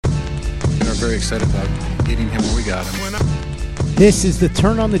very excited about getting him where we got him. This is the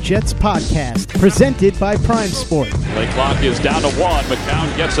Turn on the Jets podcast, presented by Prime Sport. Play clock is down to 1.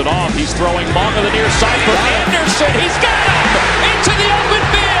 McCown gets it off. He's throwing long on the near side for Anderson. He's got him into the open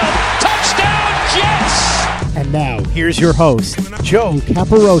field. Touchdown, Jets! And now, here's your host, Joe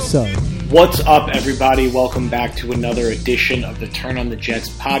Caporoso. What's up, everybody? Welcome back to another edition of the Turn on the Jets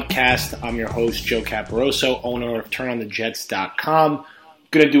podcast. I'm your host, Joe Caporoso, owner of TurnOnTheJets.com.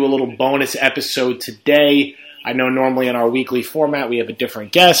 Going to do a little bonus episode today. I know normally in our weekly format we have a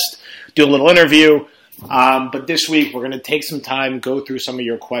different guest, do a little interview, but this week we're going to take some time, go through some of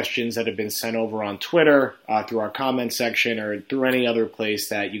your questions that have been sent over on Twitter, through our comment section, or through any other place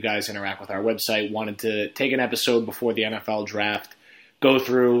that you guys interact with our website. Wanted to take an episode before the NFL draft, go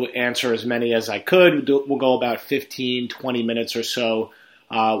through, answer as many as I could. We'll go about 15, 20 minutes or so.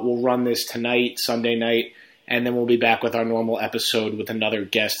 We'll run this tonight, Sunday night. And then we'll be back with our normal episode with another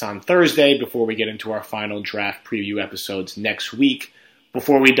guest on Thursday before we get into our final draft preview episodes next week.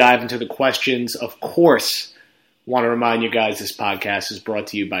 Before we dive into the questions, of course, want to remind you guys this podcast is brought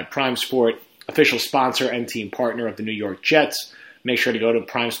to you by Prime Sport, official sponsor and team partner of the New York Jets. Make sure to go to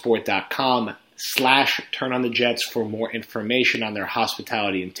primesport.com/turnonthejets for more information on their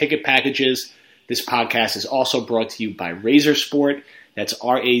hospitality and ticket packages. This podcast is also brought to you by Razor Sport. That's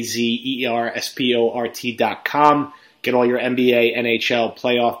RAZERSPORT.com. Get all your NBA, NHL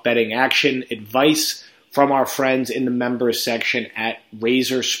playoff betting action advice from our friends in the members section at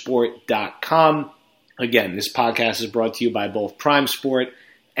razorsport.com. Again, this podcast is brought to you by both Prime Sport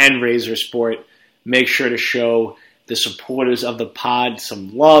and Razor Sport. Make sure to show the supporters of the pod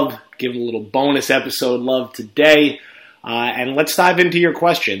some love. Give them a little bonus episode love today. And let's dive into your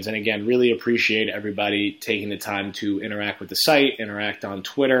questions. And again, really appreciate everybody taking the time to interact with the site, interact on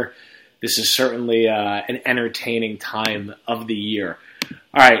Twitter. This is certainly an entertaining time of the year.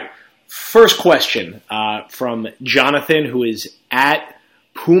 All right, first question from Jonathan, who is at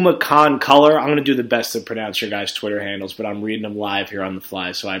PumaCon Color. I'm going to do the best to pronounce your guys' Twitter handles, but I'm reading them live here on the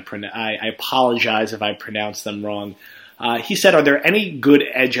fly, so I apologize if I pronounce them wrong. He said, are there any good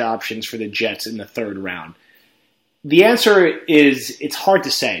edge options for the Jets in the third round? The answer is it's hard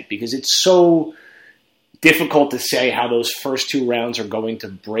to say because it's so difficult to say how those first two rounds are going to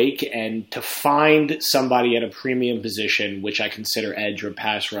break, and to find somebody at a premium position, which I consider edge or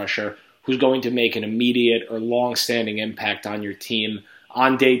pass rusher, who's going to make an immediate or long-standing impact on your team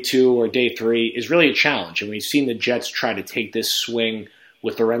on day 2 or day 3 is really a challenge. And we've seen the Jets try to take this swing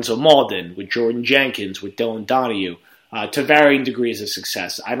with Lorenzo Mauldin, with Jordan Jenkins, with Dylan Donahue. To varying degrees of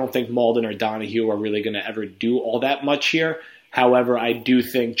success. I don't think Mauldin or Donahue are really going to ever do all that much here. However, I do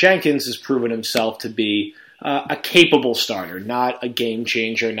think Jenkins has proven himself to be a capable starter, not a game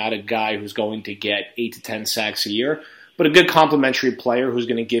changer, not a guy who's going to get 8 to 10 sacks a year, but a good complementary player who's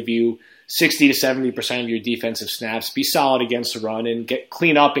going to give you 60 to 70% of your defensive snaps, be solid against the run, and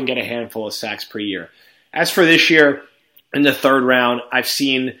clean up and get a handful of sacks per year. As for this year, in the third round, I've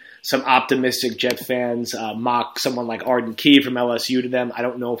seen some optimistic Jet fans mock someone like Arden Key from LSU to them. I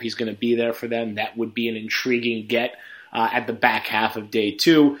don't know if he's going to be there for them. That would be an intriguing get at the back half of day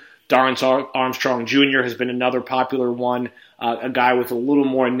 2. Dorrance Armstrong Jr. has been another popular one, a guy with a little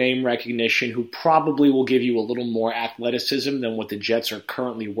more name recognition who probably will give you a little more athleticism than what the Jets are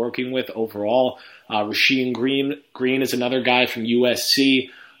currently working with overall. Rasheem Green is another guy from USC.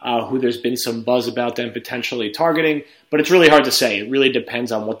 Who there's been some buzz about them potentially targeting, but it's really hard to say. It really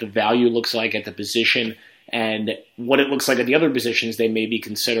depends on what the value looks like at the position and what it looks like at the other positions they may be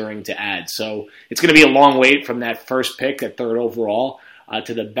considering to add. So it's going to be a long wait from that first pick at third overall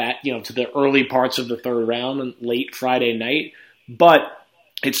to the early parts of the third round and late Friday night. But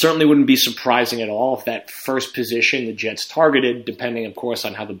it certainly wouldn't be surprising at all if that first position the Jets targeted, depending of course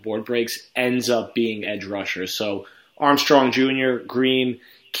on how the board breaks, ends up being edge rusher. So Armstrong Jr., Green,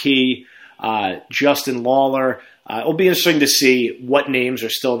 Key, Justin Lawler. It'll be interesting to see what names are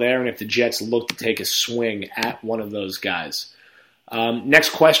still there and if the Jets look to take a swing at one of those guys.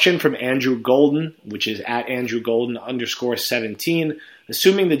 Next question from Andrew Golden, which is at Andrew Golden _17.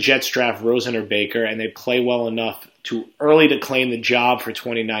 Assuming the Jets draft Rosen or Baker and they play well enough too early to claim the job for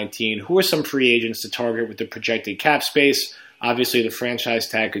 2019, who are some free agents to target with the projected cap space? Obviously, the franchise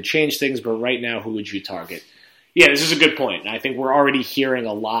tag could change things, but right now, who would you target? Yeah, this is a good point. I think we're already hearing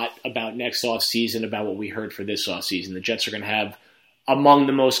a lot about next offseason, about what we heard for this offseason. The Jets are going to have among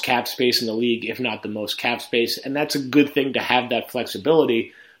the most cap space in the league, if not the most cap space, and that's a good thing to have that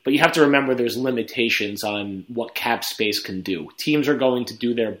flexibility, but you have to remember there's limitations on what cap space can do. Teams are going to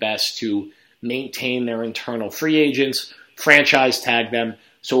do their best to maintain their internal free agents, franchise tag them,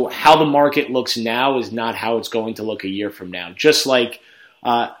 so how the market looks now is not how it's going to look a year from now. Just like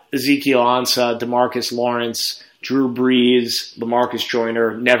Ezekiel Ansah, DeMarcus Lawrence, Drew Brees, LaMarcus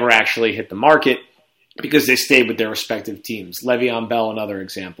Joyner never actually hit the market because they stayed with their respective teams. Le'Veon Bell, another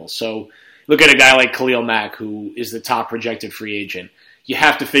example. So look at a guy like Khalil Mack, who is the top projected free agent. You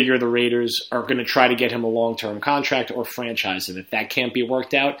have to figure the Raiders are going to try to get him a long-term contract or franchise him. If that can't be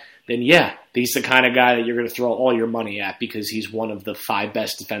worked out, then yeah, he's the kind of guy that you're going to throw all your money at because he's one of the 5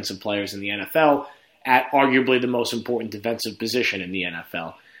 best defensive players in the NFL at arguably the most important defensive position in the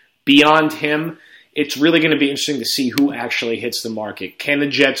NFL. Beyond him, it's really going to be interesting to see who actually hits the market. Can the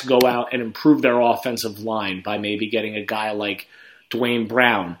Jets go out and improve their offensive line by maybe getting a guy like Dwayne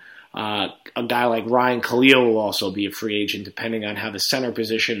Brown? A guy like Ryan Khalil will also be a free agent depending on how the center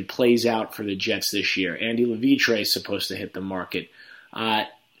position plays out for the Jets this year. Andy Levitre is supposed to hit the market.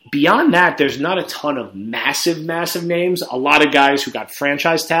 Beyond that, there's not a ton of massive names. A lot of guys who got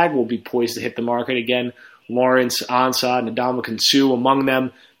franchise tag will be poised to hit the market again. Lawrence, Ansah, Ndamukong Suh among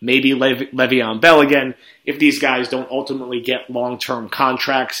them. Maybe Le'Veon Bell again. If these guys don't ultimately get long-term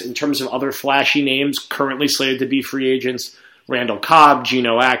contracts. In terms of other flashy names currently slated to be free agents, Randall Cobb,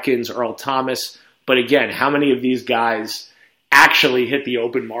 Geno Atkins, Earl Thomas. But again, how many of these guys actually hit the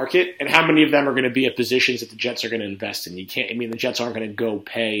open market, and how many of them are going to be at positions that the Jets are going to invest in? The Jets aren't going to go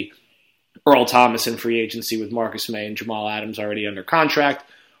pay Earl Thomas in free agency with Marcus May and Jamal Adams already under contract.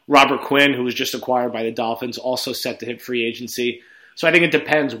 Robert Quinn, who was just acquired by the Dolphins, also set to hit free agency. So I think it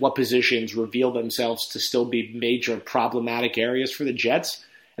depends what positions reveal themselves to still be major problematic areas for the Jets.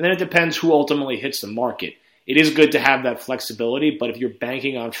 And then it depends who ultimately hits the market. It is good to have that flexibility, but if you're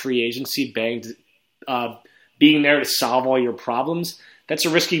banking on free agency, being there to solve all your problems, that's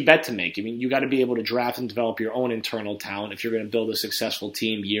a risky bet to make. You got to be able to draft and develop your own internal talent if you're going to build a successful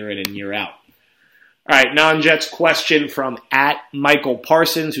team year in and year out. All right, non-Jets question from @Michael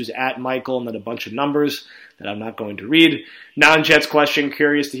Parsons, who's @Michael, and then a bunch of numbers that I'm not going to read. Non-Jets question,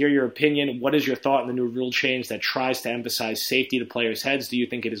 curious to hear your opinion. What is your thought on the new rule change that tries to emphasize safety to players' heads? Do you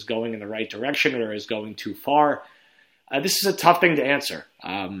think it is going in the right direction or is going too far? This is a tough thing to answer.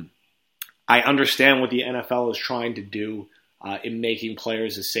 I understand what the NFL is trying to do in making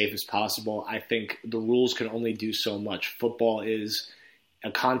players as safe as possible. I think the rules can only do so much. Football is a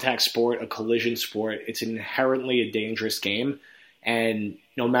contact sport, a collision sport. It's inherently a dangerous game. And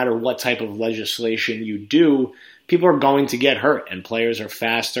no matter what type of legislation you do, people are going to get hurt, and players are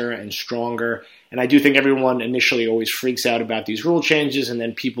faster and stronger. And I do think everyone initially always freaks out about these rule changes, and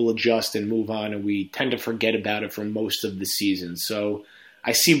then people adjust and move on, and we tend to forget about it for most of the season. So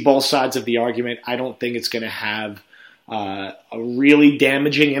I see both sides of the argument. I don't think it's going to have a really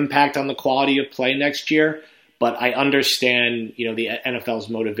damaging impact on the quality of play next year. But I understand, the NFL's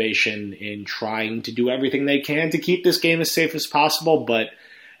motivation in trying to do everything they can to keep this game as safe as possible. But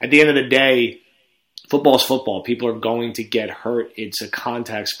at the end of the day, football is football. People are going to get hurt. It's a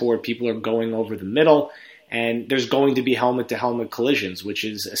contact sport. People are going over the middle. And there's going to be helmet-to-helmet collisions, which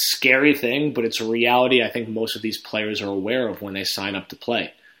is a scary thing, but it's a reality I think most of these players are aware of when they sign up to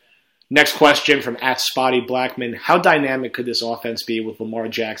play. Next question from @SpottyBlackman. How dynamic could this offense be with Lamar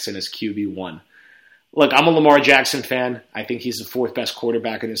Jackson as QB1? Look, I'm a Lamar Jackson fan. I think he's the 4th best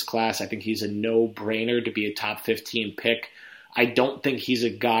quarterback in this class. I think he's a no-brainer to be a top 15 pick. I don't think he's a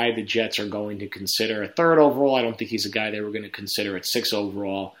guy the Jets are going to consider a 3rd overall. I don't think he's a guy they were going to consider at 6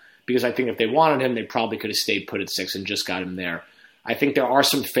 overall, because I think if they wanted him, they probably could have stayed put at 6 and just got him there. I think there are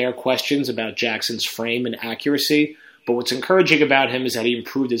some fair questions about Jackson's frame and accuracy, but what's encouraging about him is that he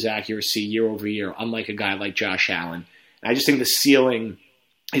improved his accuracy year over year, unlike a guy like Josh Allen. And I just think the ceiling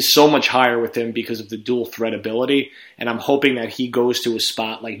is so much higher with him because of the dual threat ability, and I'm hoping that he goes to a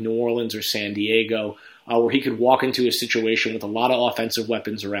spot like New Orleans or San Diego where he could walk into a situation with a lot of offensive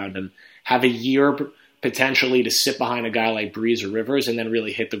weapons around him, have a year potentially to sit behind a guy like Brees or Rivers, and then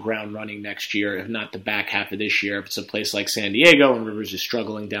really hit the ground running next year, if not the back half of this year. If it's a place like San Diego and Rivers is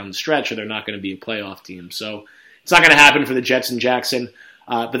struggling down the stretch, or they're not going to be a playoff team. So it's not going to happen for the Jets and Jackson.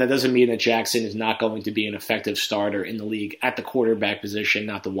 But that doesn't mean that Jackson is not going to be an effective starter in the league at the quarterback position,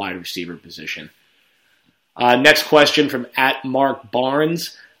 not the wide receiver position. Next question from @Mark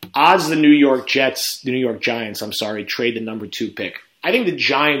Barnes. Odds the New York Giants, trade the number 2 pick. I think the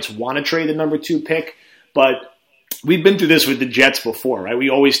Giants want to trade the number 2 pick, but we've been through this with the Jets before, right? We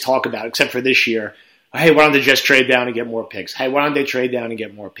always talk about, except for this year, hey, why don't they just trade down and get more picks? Hey, why don't they trade down and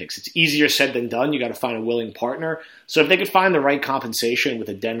get more picks? It's easier said than done. You got to find a willing partner. So if they could find the right compensation with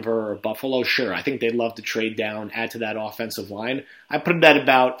a Denver or a Buffalo, sure. I think they'd love to trade down, add to that offensive line. I put it at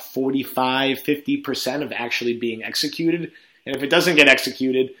about 45-50% of actually being executed. And if it doesn't get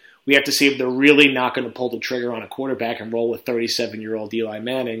executed, we have to see if they're really not going to pull the trigger on a quarterback and roll with 37-year-old Eli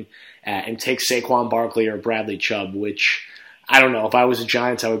Manning and take Saquon Barkley or Bradley Chubb, which I don't know. If I was the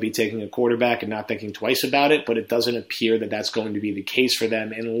Giants, I would be taking a quarterback and not thinking twice about it, but it doesn't appear that that's going to be the case for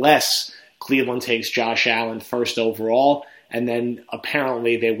them unless Cleveland takes Josh Allen first overall, and then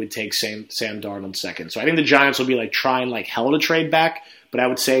apparently they would take Sam Darnold second. So I think the Giants will be trying like hell to trade back, but I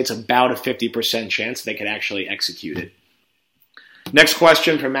would say it's about a 50% chance they could actually execute it. Next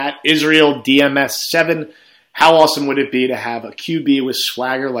question from Israel DMS7. How awesome would it be to have a QB with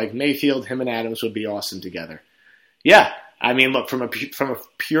swagger like Mayfield? Him and Adams would be awesome together. Yeah, I mean, look, from a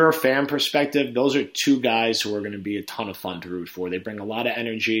pure fan perspective, those are two guys who are going to be a ton of fun to root for. They bring a lot of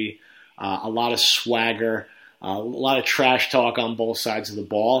energy, a lot of swagger, a lot of trash talk on both sides of the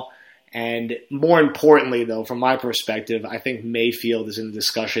ball. And more importantly, though, from my perspective, I think Mayfield is in the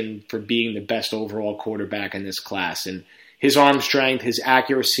discussion for being the best overall quarterback in this class. And his arm strength, his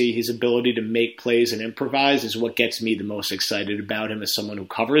accuracy, his ability to make plays and improvise is what gets me the most excited about him as someone who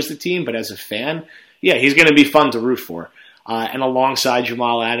covers the team. But as a fan, yeah, he's going to be fun to root for. And alongside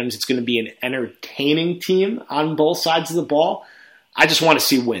Jamal Adams, it's going to be an entertaining team on both sides of the ball. I just want to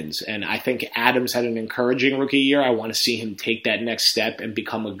see wins. And I think Adams had an encouraging rookie year. I want to see him take that next step and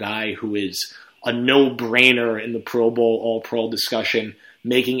become a guy who is a no-brainer in the Pro Bowl, All-Pro discussion,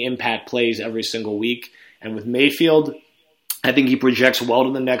 making impact plays every single week. And with Mayfield, I think he projects well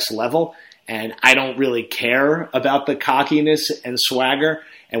to the next level. And I don't really care about the cockiness and swagger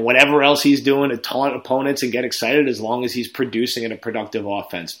and whatever else he's doing to taunt opponents and get excited as long as he's producing in a productive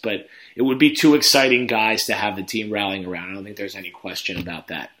offense. But it would be two exciting guys to have the team rallying around. I don't think there's any question about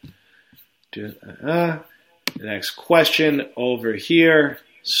that. The next question over here,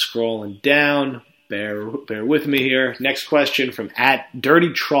 scrolling down. Bear with me here. Next question from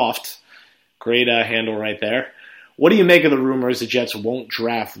 @DirtyTroft. Great handle right there. What do you make of the rumors the Jets won't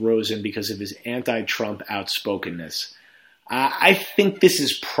draft Rosen because of his anti-Trump outspokenness? I think this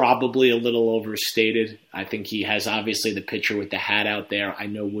is probably a little overstated. I think he has obviously the picture with the hat out there. I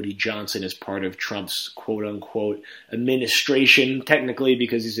know Woody Johnson is part of Trump's quote-unquote administration, technically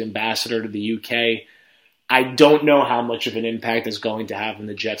because he's ambassador to the UK. I don't know how much of an impact it's going to have on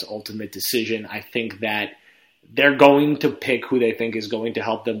the Jets' ultimate decision. I think that they're going to pick who they think is going to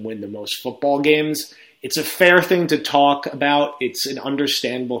help them win the most football games. It's a fair thing to talk about. It's an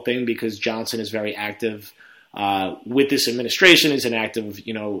understandable thing because Johnson is very active with this administration, is an active,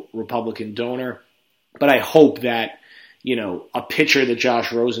 Republican donor. But I hope that, a pitcher that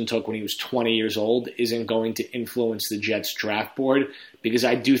Josh Rosen took when he was 20 years old isn't going to influence the Jets draft board, because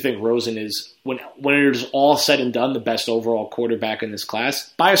I do think Rosen is, when it is all said and done, the best overall quarterback in this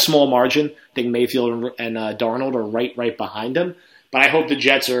class by a small margin. I think Mayfield and Darnold are right behind him. But I hope the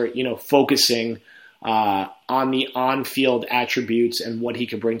Jets are, focusing on the on-field attributes and what he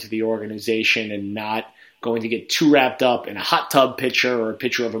can bring to the organization and not going to get too wrapped up in a hot tub picture or a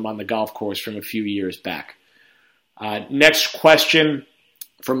picture of him on the golf course from a few years back. Next question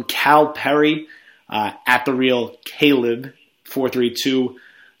from Cal Perry, @TheRealCaleb432.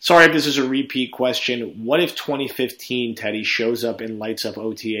 Sorry if this is a repeat question. What if 2015 Teddy shows up and lights up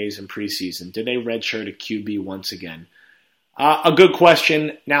OTAs in preseason? Do they redshirt a QB once again? A good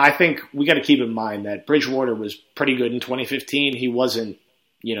question. Now, I think we got to keep in mind that Bridgewater was pretty good in 2015. He wasn't,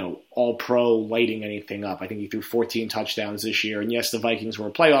 all pro lighting anything up. I think he threw 14 touchdowns this year. And yes, the Vikings were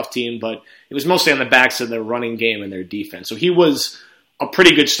a playoff team, but it was mostly on the backs of their running game and their defense. So he was a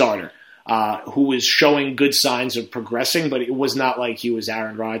pretty good starter who was showing good signs of progressing, but it was not like he was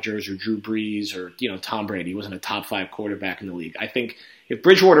Aaron Rodgers or Drew Brees or, Tom Brady. He wasn't a top 5 quarterback in the league. I think if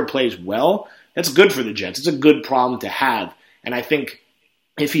Bridgewater plays well, that's good for the Jets. It's a good problem to have. And I think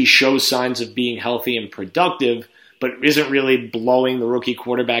if he shows signs of being healthy and productive, but isn't really blowing the rookie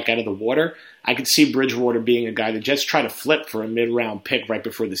quarterback out of the water, I could see Bridgewater being a guy the Jets try to flip for a mid-round pick right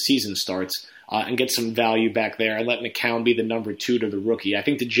before the season starts and get some value back there and let McCown be the number 2 to the rookie. I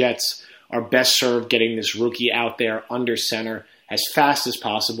think the Jets are best served getting this rookie out there under center as fast as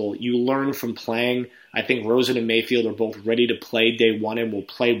possible. You learn from playing. I think Rosen and Mayfield are both ready to play day one and will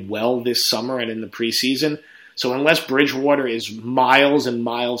play well this summer and in the preseason. So unless Bridgewater is miles and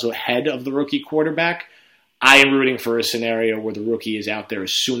miles ahead of the rookie quarterback, I am rooting for a scenario where the rookie is out there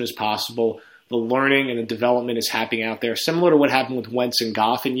as soon as possible. The learning and the development is happening out there, similar to what happened with Wentz and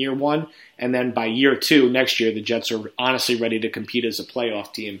Goff in year 1. And then by year 2, next year, the Jets are honestly ready to compete as a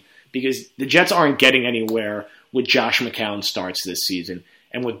playoff team because the Jets aren't getting anywhere with Josh McCown starts this season.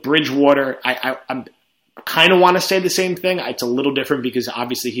 And with Bridgewater, I'm kind of want to say the same thing. It's a little different because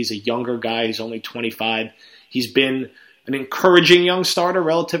obviously he's a younger guy. He's only 25. He's been an encouraging young starter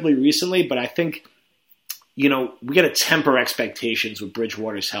relatively recently, but I think, we got to temper expectations with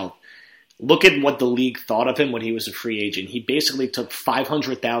Bridgewater's health. Look at what the league thought of him when he was a free agent. He basically took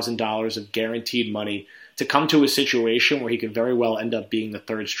 $500,000 of guaranteed money to come to a situation where he could very well end up being the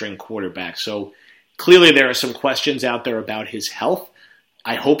third-string quarterback. So clearly there are some questions out there about his health.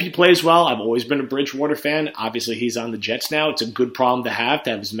 I hope he plays well. I've always been a Bridgewater fan. Obviously, he's on the Jets now. It's a good problem to have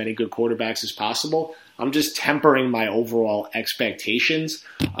as many good quarterbacks as possible. I'm just tempering my overall expectations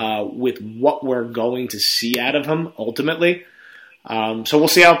with what we're going to see out of him ultimately. So we'll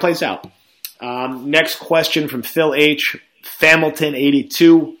see how it plays out. Next question from Phil H.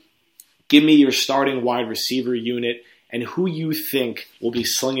 Familton82. Give me your starting wide receiver unit and who you think will be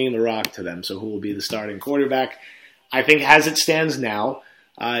slinging the rock to them. So who will be the starting quarterback? I think as it stands now,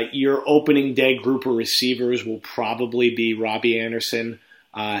 your opening day group of receivers will probably be Robbie Anderson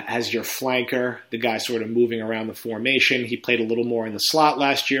as your flanker, the guy sort of moving around the formation. He played a little more in the slot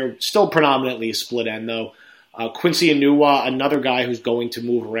last year, still predominantly a split end though. Quincy Enunwa, another guy who's going to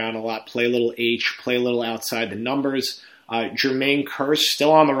move around a lot, play a little H, play a little outside the numbers. Jermaine Kearse,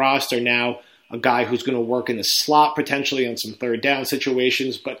 still on the roster now, a guy who's going to work in the slot potentially on some third down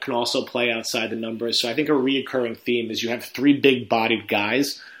situations, but can also play outside the numbers. So I think a reoccurring theme is you have three big-bodied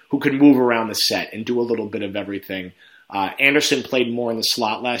guys who can move around the set and do a little bit of everything. Anderson played more in the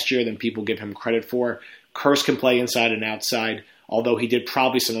slot last year than people give him credit for. Kearse can play inside and outside, although he did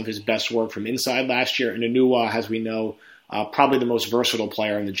probably some of his best work from inside last year. And Enunwa, as we know, probably the most versatile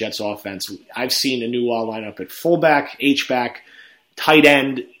player in the Jets offense. I've seen Enunwa line up at fullback, H-back, tight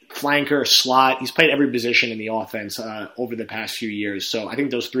end, flanker, slot. He's played every position in the offense over the past few years. So I think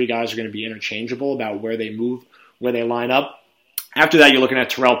those three guys are going to be interchangeable about where they move, where they line up. After that, you're looking at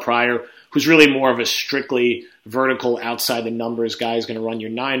Terrell Pryor, who's really more of a strictly vertical outside the numbers guy. He's going to run your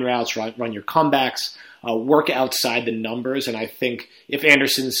 9 routes, run your comebacks, work outside the numbers. And I think if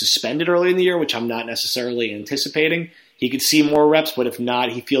Anderson's suspended early in the year, which I'm not necessarily anticipating, he could see more reps. But if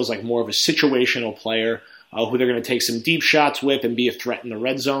not, he feels like more of a situational player who they're going to take some deep shots with and be a threat in the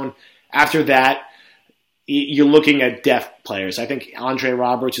red zone. After that, you're looking at depth players. I think Andre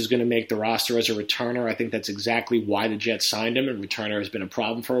Roberts is going to make the roster as a returner. I think that's exactly why the Jets signed him, and returner has been a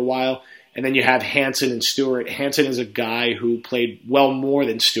problem for a while. And then you have Hansen and Stewart. Hansen is a guy who played well more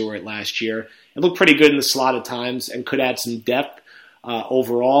than Stewart last year. It looked pretty good in the slot at times and could add some depth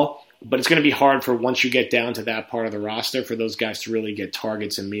overall. But it's going to be hard for once you get down to that part of the roster for those guys to really get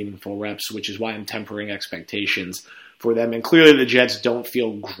targets and meaningful reps, which is why I'm tempering expectations for them. And clearly the Jets don't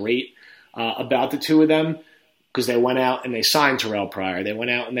feel great about the two of them because they went out and they signed Terrell Pryor. They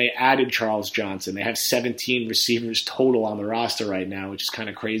went out and they added Charles Johnson. They have 17 receivers total on the roster right now, which is kind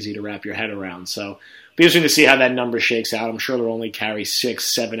of crazy to wrap your head around. So it'll be interesting to see how that number shakes out. I'm sure they'll only carry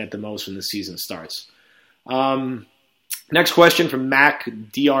 6, 7 at the most when the season starts. Next question from Mac,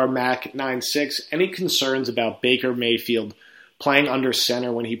 DRMac96. Any concerns about Baker Mayfield playing under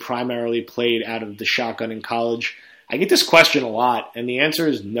center when he primarily played out of the shotgun in college? I get this question a lot, and the answer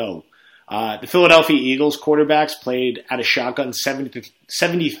is no. The Philadelphia Eagles quarterbacks played out of shotgun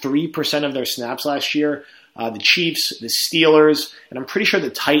 73% of their snaps last year. The Chiefs, the Steelers, and I'm pretty sure the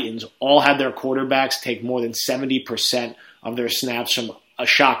Titans all had their quarterbacks take more than 70% of their snaps from a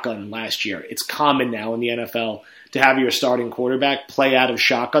shotgun last year. It's common now in the NFL to have your starting quarterback play out of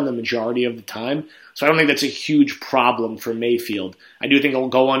shotgun the majority of the time. So I don't think that's a huge problem for Mayfield. I do think he'll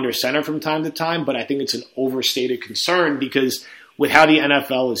go under center from time to time, but I think it's an overstated concern because with how the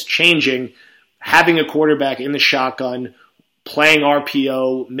NFL is changing, having a quarterback in the shotgun, playing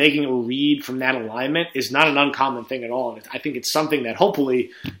RPO, making a read from that alignment is not an uncommon thing at all. And I think it's something that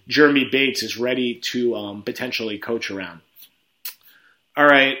hopefully Jeremy Bates is ready to potentially coach around. All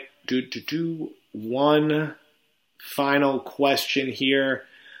right, one final question here.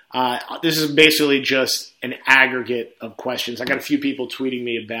 This is basically just an aggregate of questions. I got a few people tweeting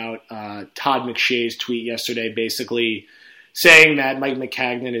me about Todd McShay's tweet yesterday, basically saying that Mike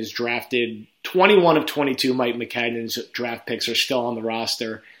Maccagnan is drafted. 21 of 22 Mike Maccagnan's draft picks are still on the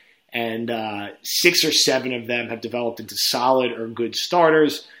roster, and 6 or 7 of them have developed into solid or good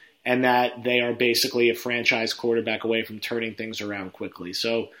starters, and that they are basically a franchise quarterback away from turning things around quickly.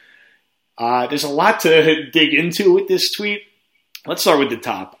 So there's a lot to dig into with this tweet. Let's start with the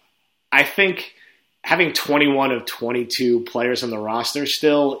top. I think having 21 of 22 players on the roster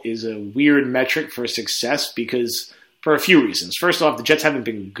still is a weird metric for success because for a few reasons. First off, the Jets haven't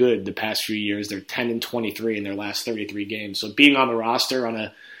been good the past few years. They're 10-23 in their last 33 games. So being on the roster on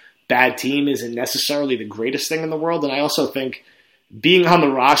a bad team isn't necessarily the greatest thing in the world. And I also think being on the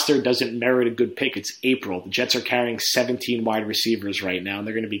roster doesn't merit a good pick. It's April. The Jets are carrying 17 wide receivers right now, and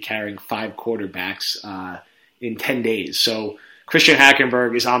they're going to be carrying 5 quarterbacks in 10 days. So Christian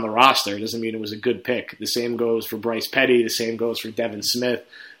Hackenberg is on the roster. It doesn't mean it was a good pick. The same goes for Bryce Petty. The same goes for Devin Smith.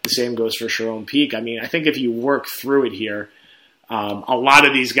 The same goes for Sharon Peake. I mean, I think if you work through it here, A lot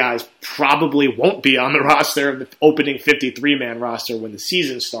of these guys probably won't be on the roster, the opening 53-man roster when the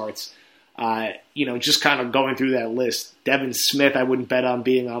season starts. Just kind of going through that list. Devin Smith, I wouldn't bet on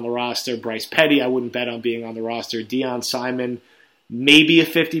being on the roster. Bryce Petty, I wouldn't bet on being on the roster. Deion Simon, maybe a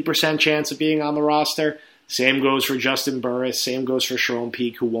 50% chance of being on the roster. Same goes for Justin Burris. Same goes for Sharon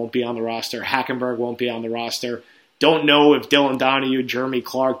Peake, who won't be on the roster. Hackenberg won't be on the roster. Don't know if Dylan Donahue, Jeremy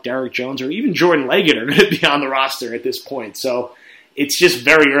Clark, Derek Jones, or even Jordan Leggett are going to be on the roster at this point. So it's just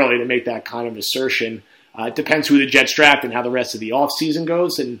very early to make that kind of assertion. It depends who the Jets draft and how the rest of the offseason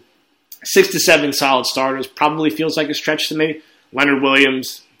goes. And 6 to 7 solid starters probably feels like a stretch to me. Leonard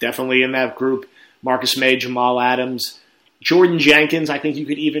Williams, definitely in that group. Marcus May, Jamal Adams. Jordan Jenkins, I think you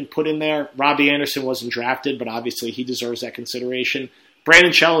could even put in there. Robbie Anderson wasn't drafted, but obviously he deserves that consideration.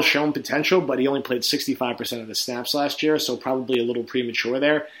 Brandon Shell has shown potential, but he only played 65% of the snaps last year, so probably a little premature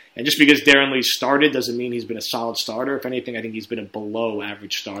there. And just because Darren Lee started doesn't mean he's been a solid starter. If anything, I think he's been a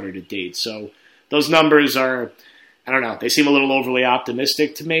below-average starter to date. So those numbers are, I don't know, they seem a little overly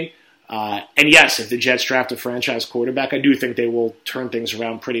optimistic to me. And yes, if the Jets draft a franchise quarterback, I do think they will turn things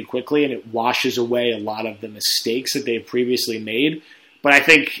around pretty quickly, and it washes away a lot of the mistakes that they've previously made. But I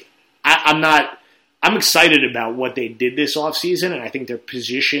think I'm excited about what they did this offseason, and I think they're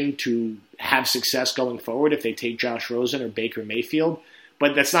positioned to have success going forward if they take Josh Rosen or Baker Mayfield.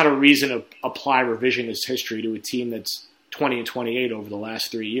 But that's not a reason to apply revisionist history to a team that's 20-28 over the last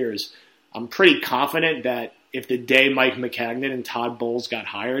 3 years. I'm pretty confident that if the day Mike Maccagnan and Todd Bowles got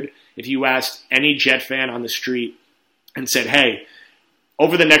hired, if you asked any Jet fan on the street and said, hey,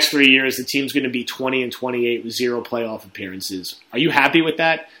 over the next 3 years, the team's going to be 20-28 with 0 playoff appearances. Are you happy with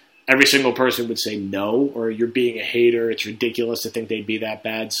that? Every single person would say no, or you're being a hater. It's ridiculous to think they'd be that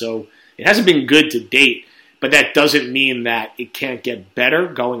bad. So it hasn't been good to date, but that doesn't mean that it can't get better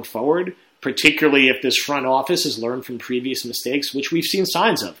going forward, particularly if this front office has learned from previous mistakes, which we've seen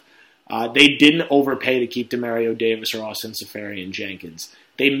signs of. They didn't overpay to keep Demario Davis or Austin Seferian-Jenkins.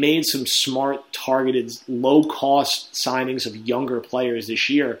 They made some smart, targeted, low-cost signings of younger players this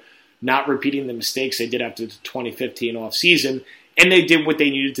year, not repeating the mistakes they did after the 2015 offseason, and they did what they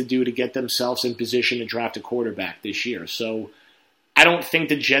needed to do to get themselves in position to draft a quarterback this year. So I don't think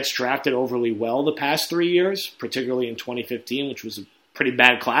the Jets drafted overly well the past 3 years, particularly in 2015, which was a pretty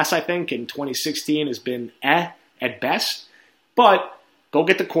bad class, I think, and 2016 has been at best. But go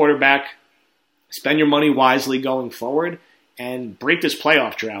get the quarterback, spend your money wisely going forward, and break this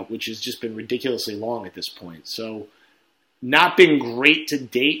playoff drought, which has just been ridiculously long at this point. So not been great to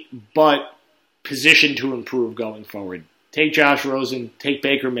date, but positioned to improve going forward. Take Josh Rosen, take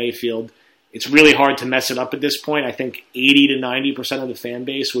Baker Mayfield. It's really hard to mess it up at this point. I think 80 to 90% of the fan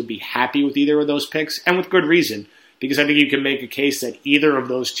base would be happy with either of those picks, and with good reason, because I think you can make a case that either of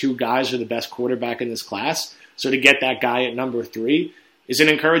those two guys are the best quarterback in this class. So to get that guy at number 3 is an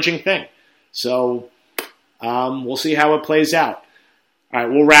encouraging thing. So we'll see how it plays out. All right,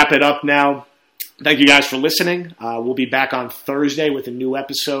 we'll wrap it up now. Thank you guys for listening. We'll be back on Thursday with a new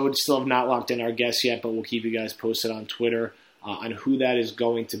episode. Still have not locked in our guests yet, but we'll keep you guys posted on Twitter on who that is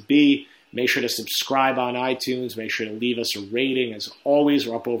going to be. Make sure to subscribe on iTunes. Make sure to leave us a rating. As always,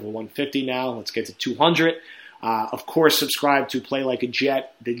 we're up over 150 now. Let's get to 200. Of course, subscribe to Play Like a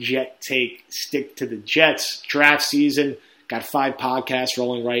Jet, the Jet Take, Stick to the Jets, draft season. Got 5 podcasts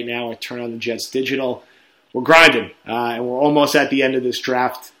rolling right now at Turn on the Jets Digital. We're grinding, and we're almost at the end of this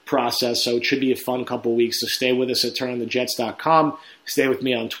draft process, so it should be a fun couple weeks. So stay with us at turnonthejets.com. Stay with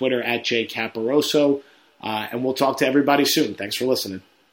me on Twitter at jcaparoso, and we'll talk to everybody soon. Thanks for listening.